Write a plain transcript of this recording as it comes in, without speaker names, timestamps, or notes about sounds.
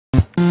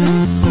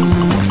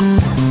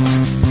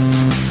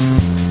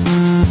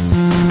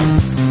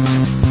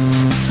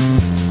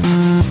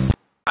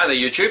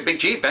YouTube, Big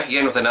G back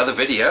again with another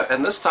video,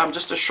 and this time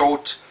just a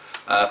short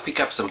pick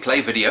up some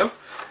play video.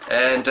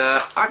 And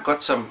I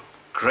got some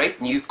great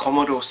new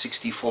Commodore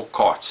 64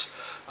 carts.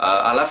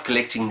 I love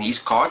collecting these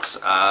carts.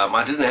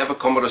 I didn't have a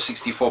Commodore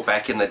 64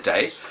 back in the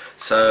day,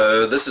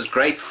 so this is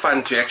great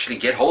fun to actually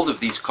get hold of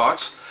these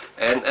carts,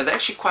 and they're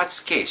actually quite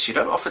scarce. You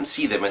don't often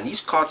see them, and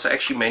these carts are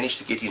actually managed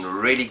to get in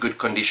really good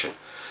condition.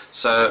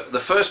 So the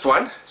first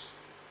one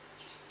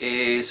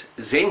is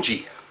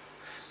Zenji.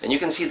 And you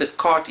can see the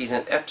cart is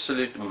in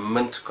absolute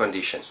mint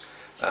condition,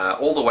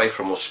 all the way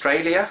from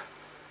Australia.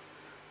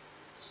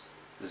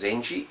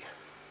 Zenji.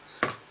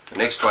 The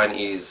next one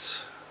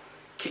is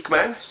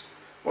Kickman,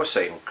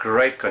 also in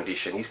great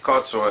condition. These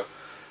carts are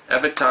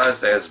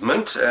advertised as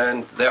mint,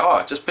 and they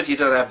are. Just pity you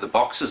don't have the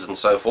boxes and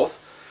so forth.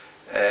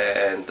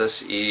 And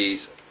this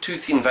is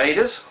Tooth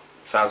Invaders.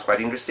 Sounds quite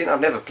interesting.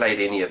 I've never played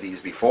any of these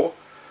before.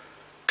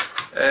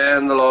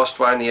 And the last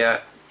one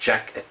here,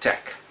 Jack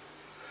Attack.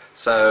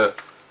 So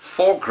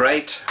 4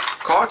 great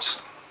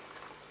carts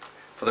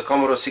for the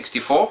Commodore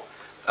 64,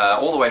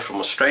 all the way from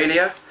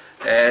Australia,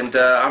 and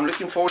I'm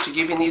looking forward to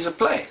giving these a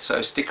play,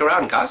 so stick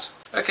around, guys.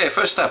 Okay,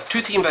 first up,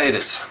 Tooth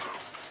Invaders.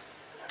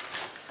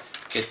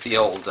 Get the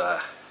old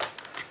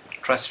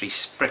trusty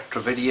Spectra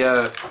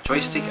Video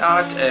joystick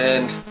out,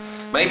 and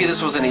maybe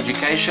this was an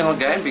educational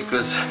game,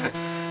 because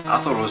I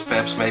thought it was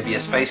perhaps maybe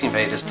a Space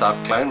Invaders type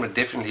clone, but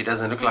definitely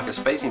doesn't look like a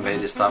Space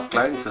Invaders type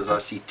clone, because I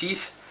see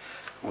teeth,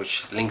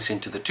 which links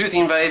into the Tooth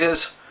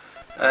Invaders.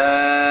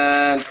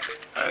 And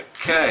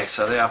okay,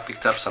 so there I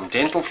picked up some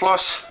dental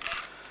floss,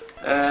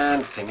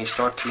 and let me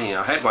start cleaning.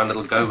 I had one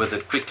that'll go with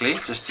it quickly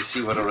just to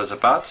see what it was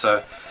about.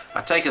 So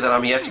I take it that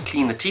I'm here to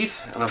clean the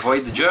teeth and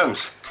avoid the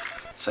germs.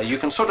 So you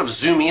can sort of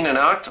zoom in and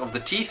out of the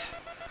teeth,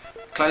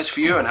 close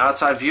view and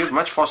outside view,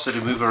 much faster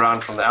to move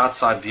around from the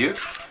outside view,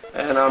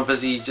 and I'm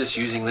busy just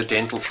using the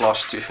dental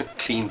floss to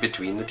clean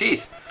between the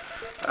teeth.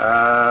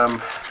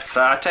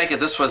 So I take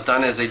it this was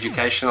done as an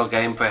educational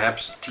game,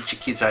 perhaps teach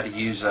your kids how to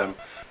use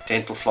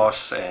dental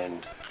floss.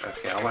 And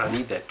okay, I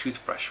need that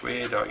toothbrush.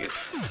 Where do I get?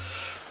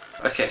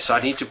 Okay, so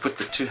I need to put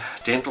the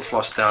dental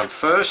floss down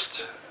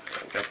first.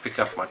 I'm going to pick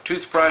up my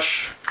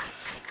toothbrush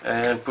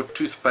and put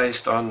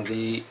toothpaste on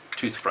the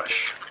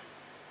toothbrush.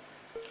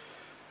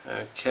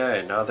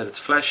 Okay, now that it's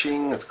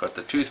flashing, it's got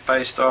the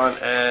toothpaste on,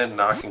 and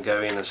now I can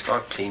go in and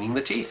start cleaning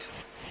the teeth.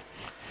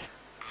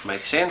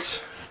 Makes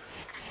sense.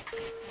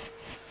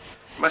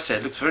 I must say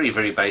it looks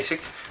very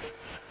basic.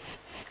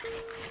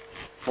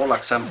 More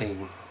like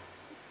something.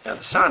 Yeah,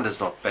 the sound is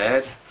not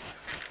bad.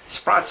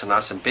 Sprites are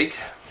nice and big,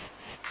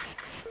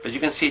 but you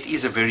can see it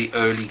is a very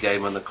early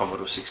game on the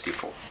Commodore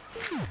 64.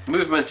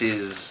 Movement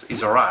is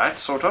alright,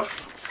 sort of.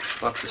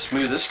 It's not the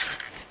smoothest.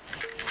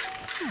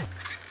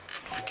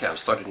 Okay, I'm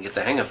starting to get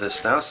the hang of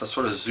this now, so I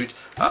sort of zoot.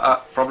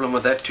 Problem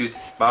with that tooth.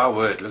 My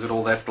word, look at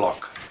all that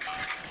block.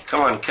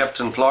 Come on,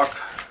 Captain Block.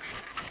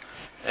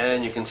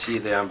 And you can see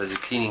there I'm busy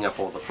cleaning up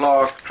all the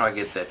plaque, try to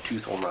get that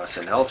tooth all nice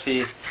and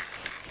healthy.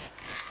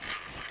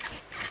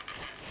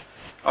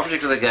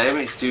 Object of the game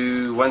is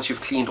to, once you've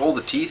cleaned all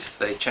the teeth,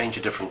 they change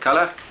a different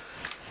color.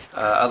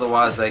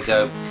 Otherwise they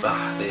go,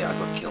 there, I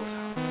got killed.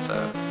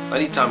 So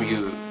only time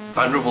you're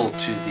vulnerable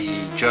to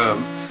the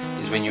germ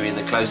is when you're in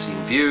the close-in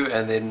view,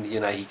 and then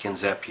he can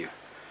zap you.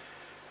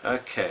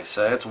 Okay,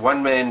 so that's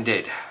one man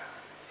dead.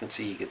 You can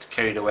see he gets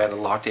carried away in a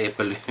hot air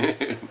balloon.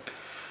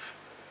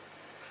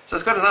 So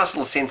it's got a nice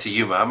little sense of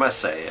humor, I must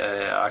say.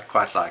 I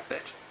quite like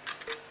that.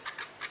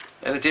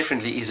 And it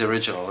definitely is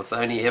original. It's the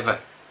only ever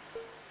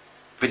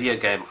video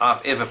game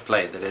I've ever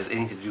played that has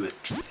anything to do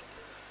with teeth.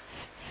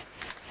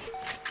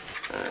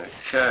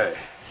 Okay.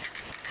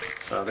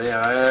 So there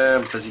I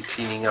am, busy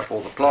cleaning up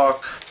all the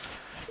plaque.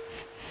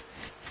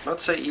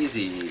 Not so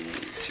easy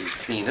to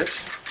clean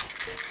it.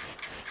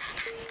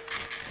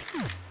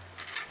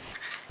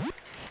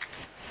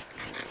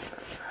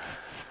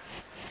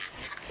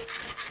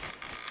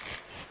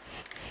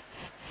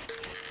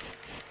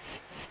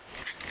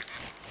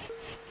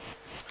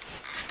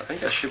 I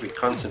think I should be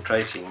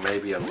concentrating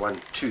maybe on one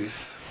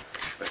tooth,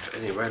 but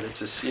anyway, let's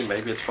just see.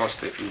 Maybe it's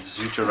faster if you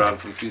zoot around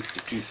from tooth to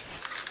tooth.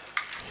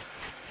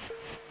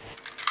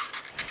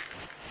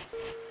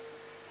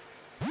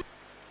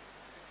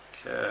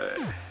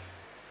 Okay,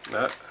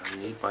 no, I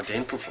need my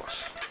dental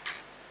floss.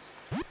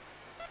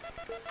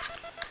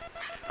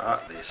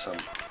 There's some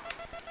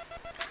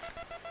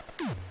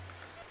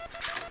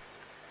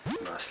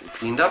nicely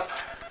cleaned up.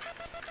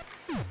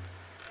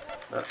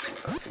 No,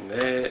 nothing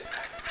there.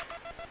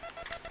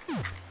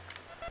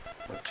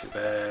 Not too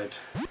bad.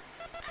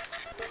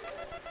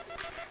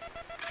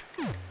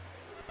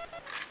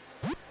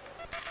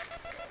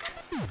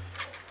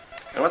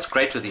 And what's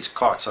great with these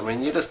carts, I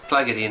mean, you just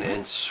plug it in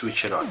and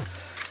switch it on.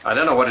 I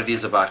don't know what it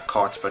is about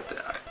carts, but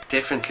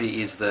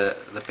definitely is the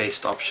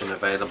best option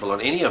available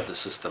on any of the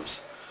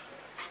systems.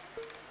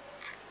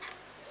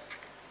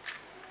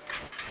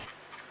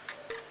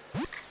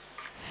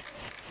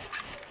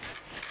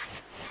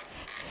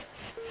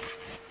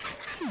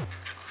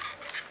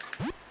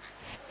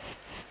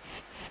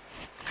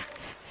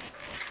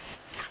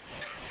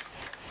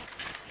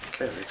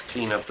 Okay, let's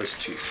clean up this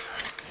tooth.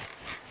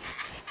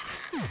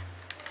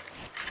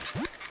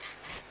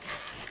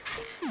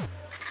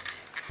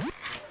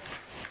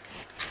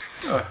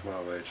 Oh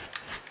my word.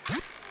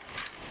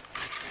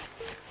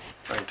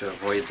 Trying to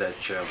avoid that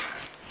germ.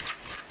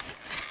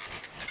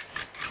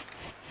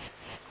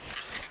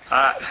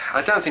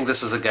 I don't think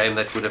this is a game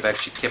that would have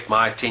actually kept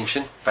my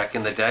attention back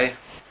in the day.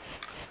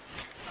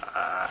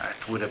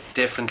 It would have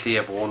definitely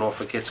have worn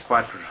off. It gets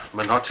quite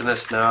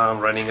monotonous now.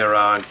 I'm running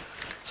around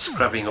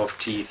scrubbing off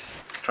teeth,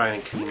 trying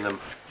to clean them.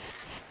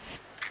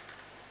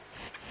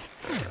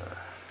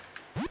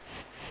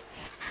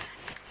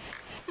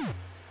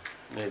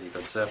 Nearly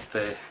got zapped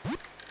there.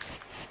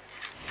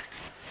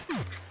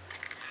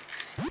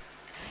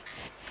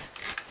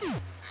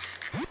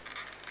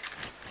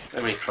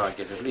 Let me try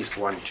get at least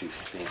one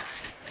tooth clean.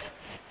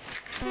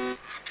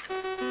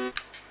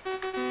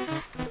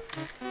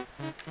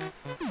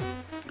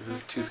 Is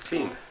this tooth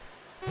clean?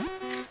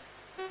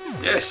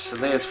 Yes,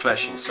 and there it's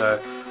flashing.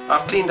 So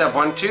I've cleaned up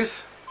one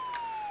tooth,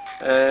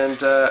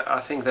 and I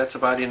think that's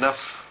about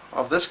enough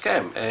of this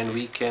game, and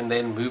we can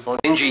then move on.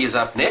 Benji is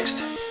up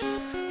next,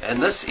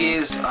 and this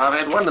is, I've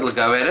had one little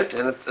go at it,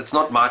 and it's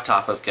not my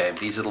type of game,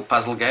 these little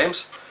puzzle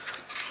games,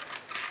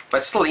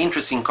 but still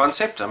interesting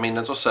concept. I mean,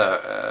 it's also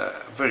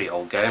a very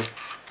old game.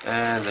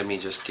 And let me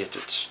just get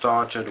it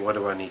started. What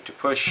do I need to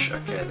push?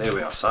 Okay, there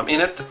we are. So I'm in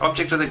it.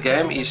 Object of the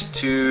game is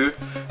to,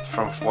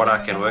 from what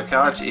I can work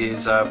out,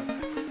 is I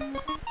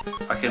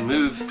can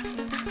move.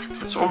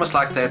 It's almost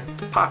like that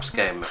pipes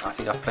game. I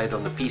think I've played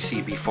on the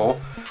PC before.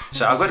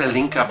 So I've got to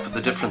link up the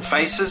different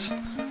faces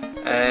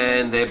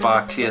and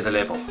thereby clear the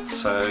level.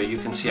 So you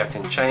can see I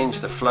can change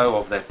the flow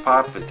of that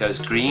pipe. It goes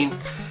green,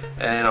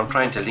 and I'm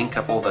trying to link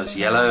up all those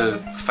yellow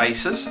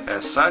faces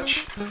as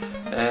such,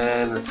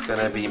 and it's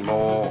going to be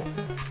more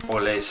or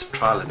less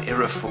trial and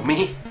error for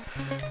me,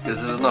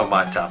 because this is not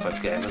my type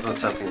of game. It's not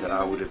something that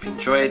I would have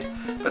enjoyed,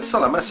 but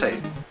still I must say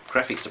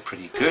graphics are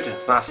pretty good,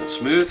 it's nice and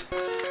smooth,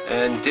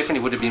 and definitely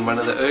would have been one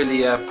of the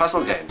earlier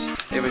puzzle games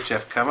ever to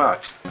have come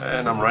out.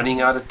 And I'm running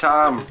out of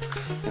time. You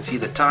can see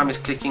the time is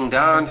clicking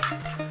down,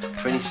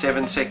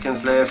 27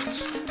 seconds left.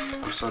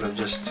 I'm sort of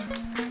just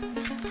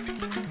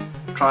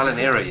trial and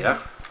error here.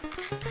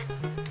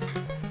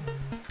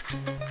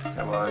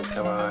 Come on,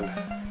 come on.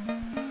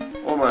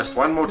 Almost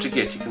one more to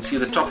get. You can see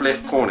the top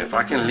left corner. If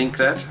I can link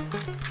that.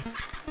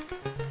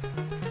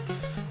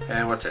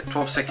 And what's that?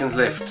 12 seconds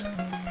left.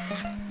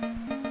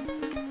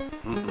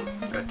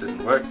 That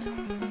didn't work.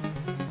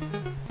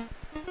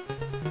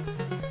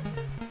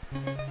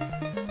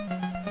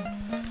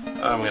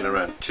 I'm going to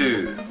run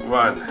 2,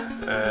 1,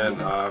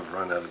 and I've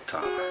run out of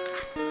time.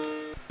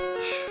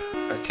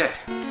 Okay.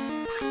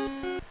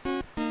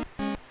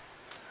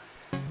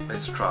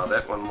 Let's try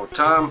that one more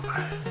time.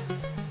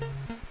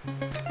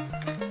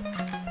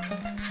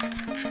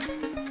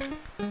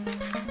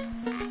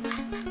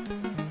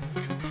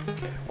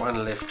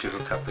 One left to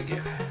hook up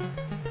again.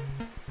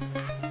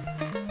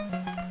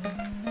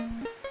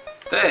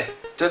 There,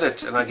 did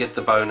it, and I get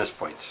the bonus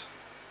points.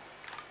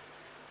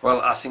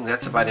 Well, I think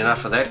that's about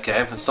enough of that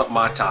game. It's not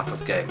my type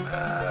of game,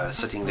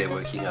 sitting there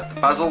working out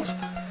the puzzles.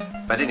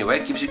 But anyway,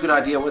 it gives you a good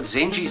idea what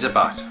Zenji's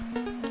about.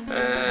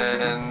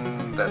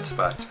 And that's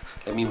about it.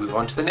 Let me move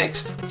on to the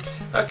next.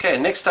 Okay,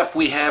 next up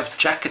we have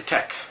Jack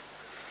Attack.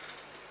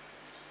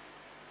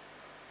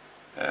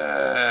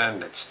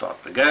 And let's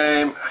start the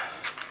game.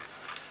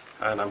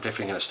 And I'm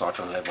definitely going to start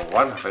on level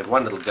 1. I've had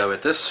one little go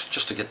at this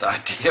just to get the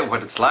idea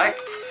what it's like.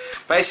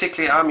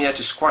 Basically I'm here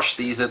to squash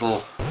these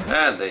little,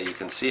 and there you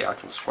can see I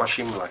can squash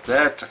him like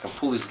that. I can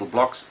pull these little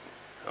blocks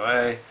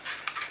away,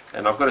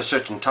 and I've got a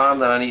certain time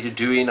that I need to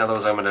do in,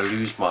 otherwise I'm going to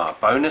lose my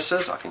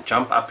bonuses. I can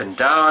jump up and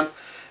down,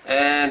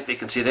 and you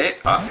can see there,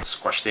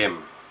 squash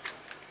them.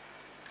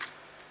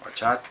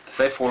 Watch out, if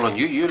they fall on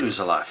you, you lose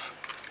a life,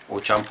 or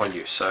jump on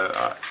you. So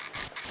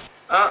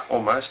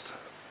almost.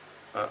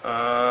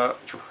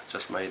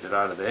 Just made it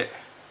out of there.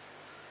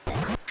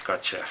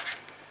 Gotcha.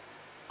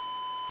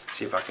 Let's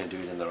see if I can do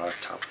it in the right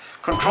time.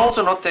 Controls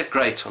are not that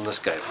great on this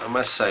game, I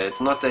must say. It's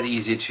not that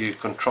easy to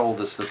control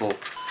this little,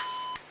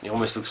 it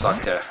almost looks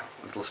like a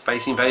little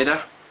Space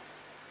Invader.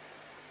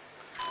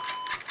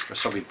 I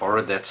probably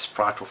borrowed that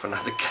sprite off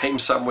another game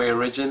somewhere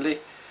originally,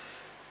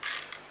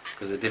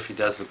 because it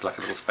definitely does look like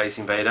a little Space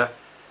Invader.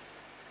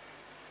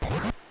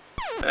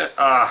 There,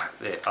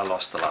 I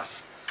lost a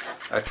life.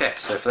 Okay,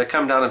 so if they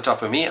come down on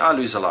top of me, I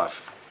lose a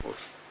life.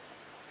 Oof.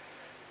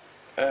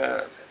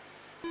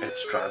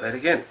 Let's try that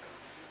again.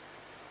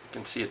 You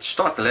can see it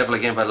start the level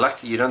again, but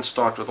luckily you don't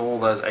start with all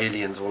those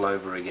aliens all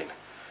over again.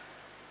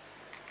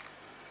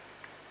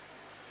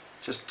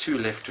 Just 2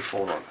 left to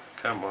fall on.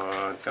 Come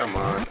on, come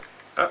on.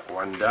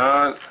 One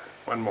down.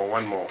 One more,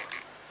 one more.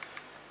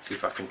 Let's see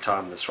if I can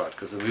time this right,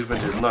 because the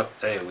movement is not...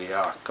 There we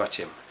are, got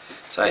him.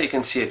 So you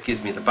can see it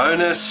gives me the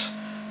bonus.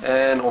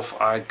 And off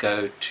I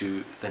go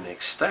to the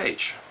next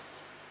stage.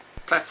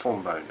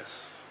 Platform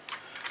bonus.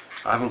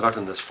 I haven't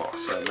gotten this far,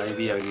 so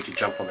maybe I need to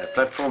jump on that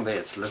platform. There,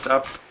 it's lit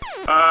up.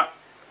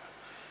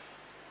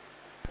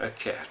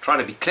 Okay, trying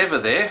to be clever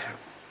there,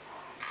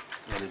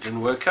 and it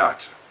didn't work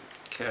out.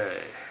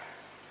 Okay.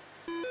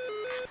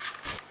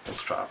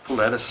 Let's try. Pull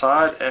that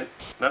aside and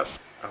no,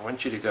 I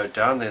want you to go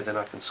down there, then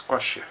I can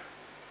squash you.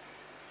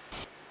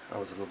 I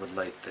was a little bit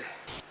late there.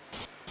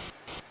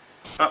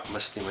 Oh,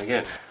 missed him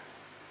again.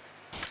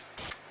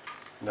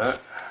 No,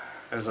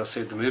 as I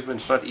said, the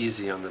movement's not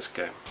easy on this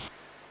game.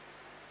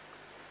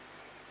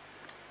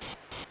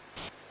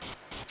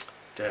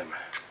 Damn,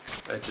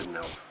 that didn't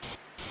help.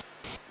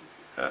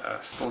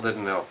 Still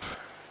didn't help.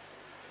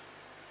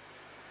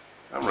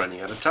 I'm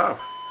running out of time.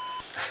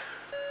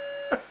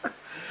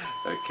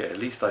 Okay, at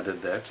least I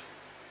did that.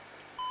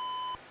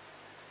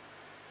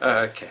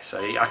 Okay, so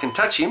I can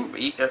touch him.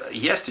 He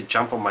has to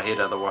jump on my head,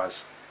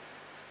 otherwise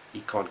he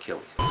can't kill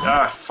me.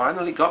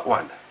 Finally got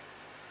one.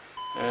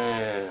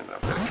 And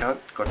I've got a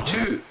count. Got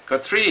two.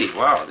 Got three.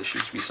 Wow, there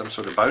should be some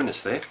sort of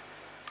bonus there.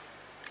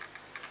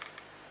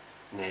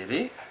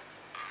 Nearly.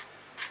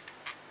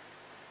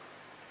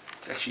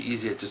 It's actually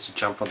easier just to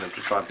jump on them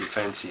to try and be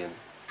fancy and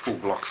pull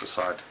blocks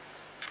aside.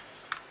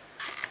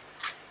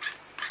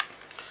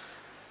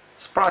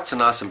 Sprites are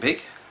nice and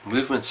big,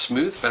 movement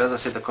smooth, but as I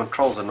said, the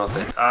controls are not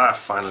that.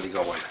 Finally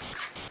got one.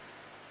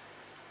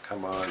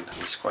 Come on, let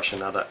me squash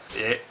another.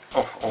 Yeah,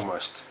 oh,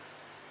 almost.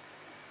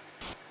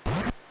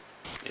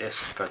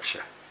 Yes, gotcha.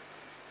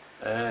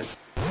 And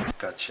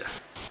gotcha.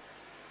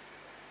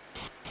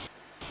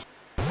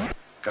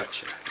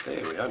 Gotcha.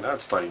 There we are, now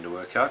it's starting to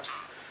work out.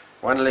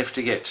 One left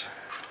to get.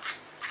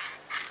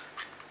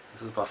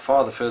 This is by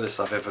far the furthest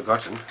I've ever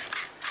gotten.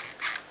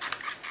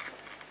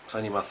 It's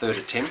only my third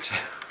attempt.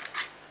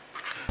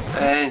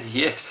 And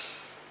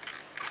yes.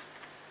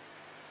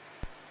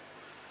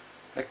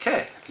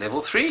 Okay,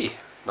 level 3.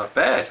 Not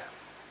bad.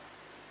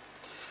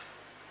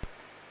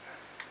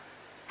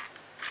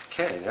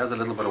 Okay, there's a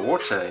little bit of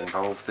water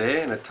involved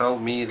there, and it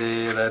told me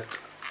there that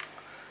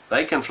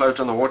they can float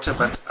on the water,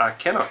 but I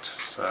cannot.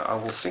 So I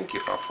will sink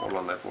if I fall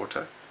on that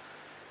water.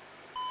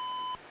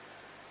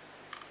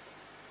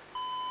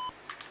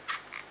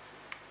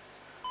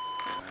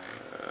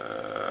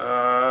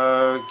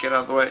 Get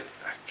out of the way.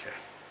 Okay.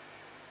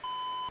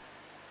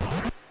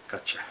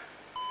 Gotcha.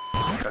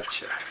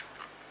 Gotcha.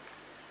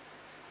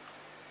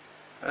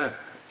 Oh,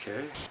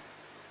 okay.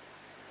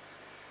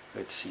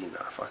 Let's see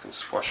now if I can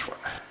squash one.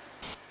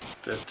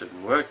 That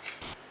didn't work.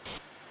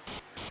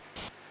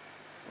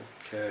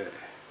 Okay.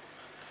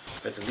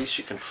 But at least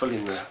you can fill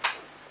in the...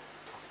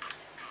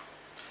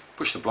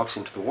 push the blocks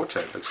into the water,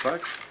 it looks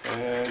like.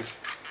 And...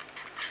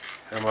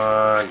 come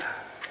on.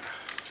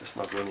 It's just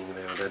not running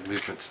there with that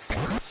movement.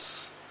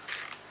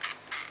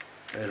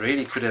 They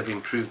really could have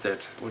improved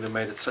that. Would have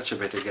made it such a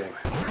better game.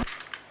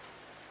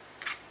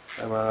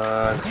 Come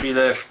on, 3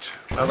 left.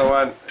 Another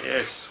one.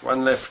 Yes,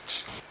 1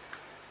 left.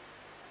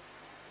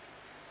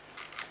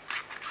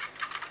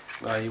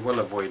 No, he will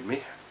avoid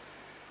me.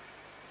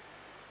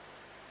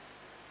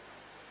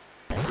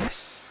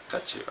 Yes,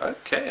 got you.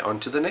 Okay, on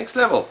to the next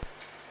level.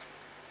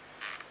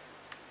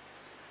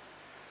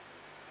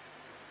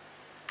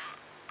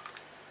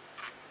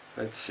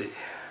 Let's see.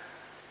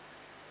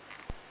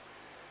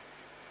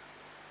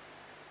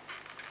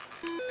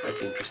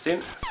 That's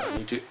interesting. So I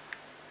need to...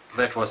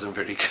 that wasn't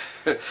very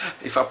good.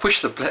 If I push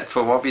the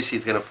platform, obviously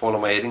it's going to fall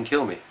on my head and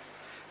kill me.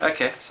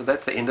 Okay, so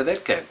that's the end of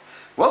that game.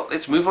 Well,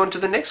 let's move on to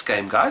the next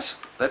game, guys.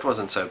 That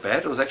wasn't so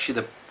bad. It was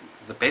actually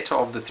the better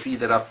of the 3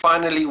 that I've...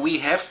 Finally, we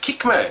have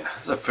Kickman.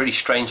 It's a very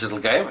strange little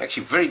game.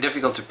 Actually, very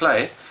difficult to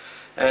play.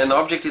 And the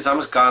object is I'm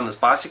this guy on this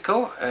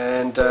bicycle,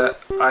 and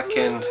I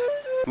can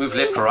move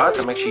left or right.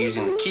 I'm actually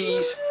using the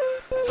keys.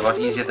 It's a lot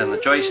easier than the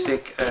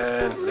joystick.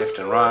 And left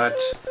and right.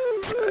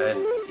 And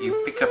you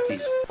pick up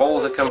these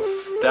balls that come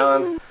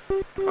down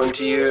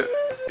onto you.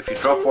 If you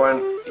drop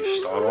one, you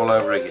start all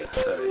over again.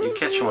 So you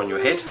catch them on your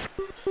head,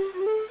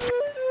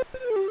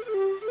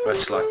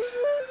 much like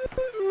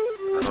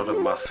a lot of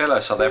my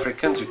fellow South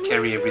Africans who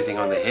carry everything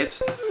on their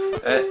heads.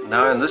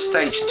 Now in this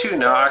stage 2,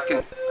 now I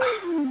can...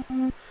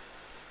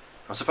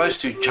 I'm supposed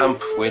to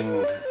jump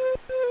when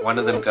one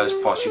of them goes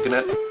past. You can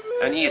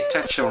only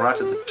attach them right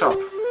at the top.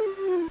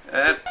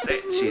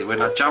 See,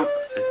 when I jump,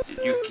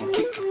 you can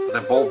kick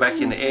the ball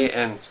back in the air,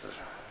 and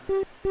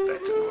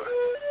that didn't work.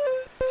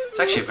 It's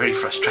actually a very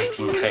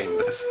frustrating game,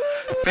 this.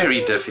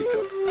 Very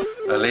difficult.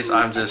 Unless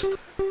I'm just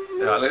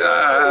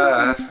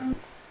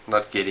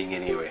not getting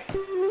anywhere.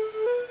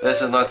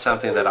 This is not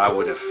something that I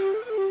would have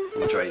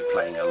enjoyed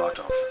playing a lot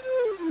of.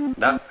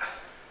 No.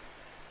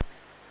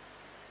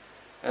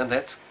 And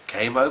that's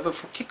game over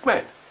for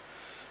Kickman.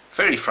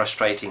 Very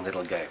frustrating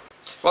little game.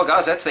 Well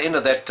guys, that's the end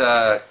of that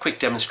quick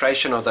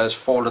demonstration of those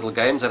 4 little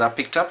games that I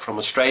picked up from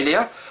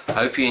Australia. I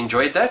hope you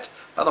enjoyed that.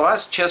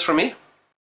 Otherwise, cheers from me.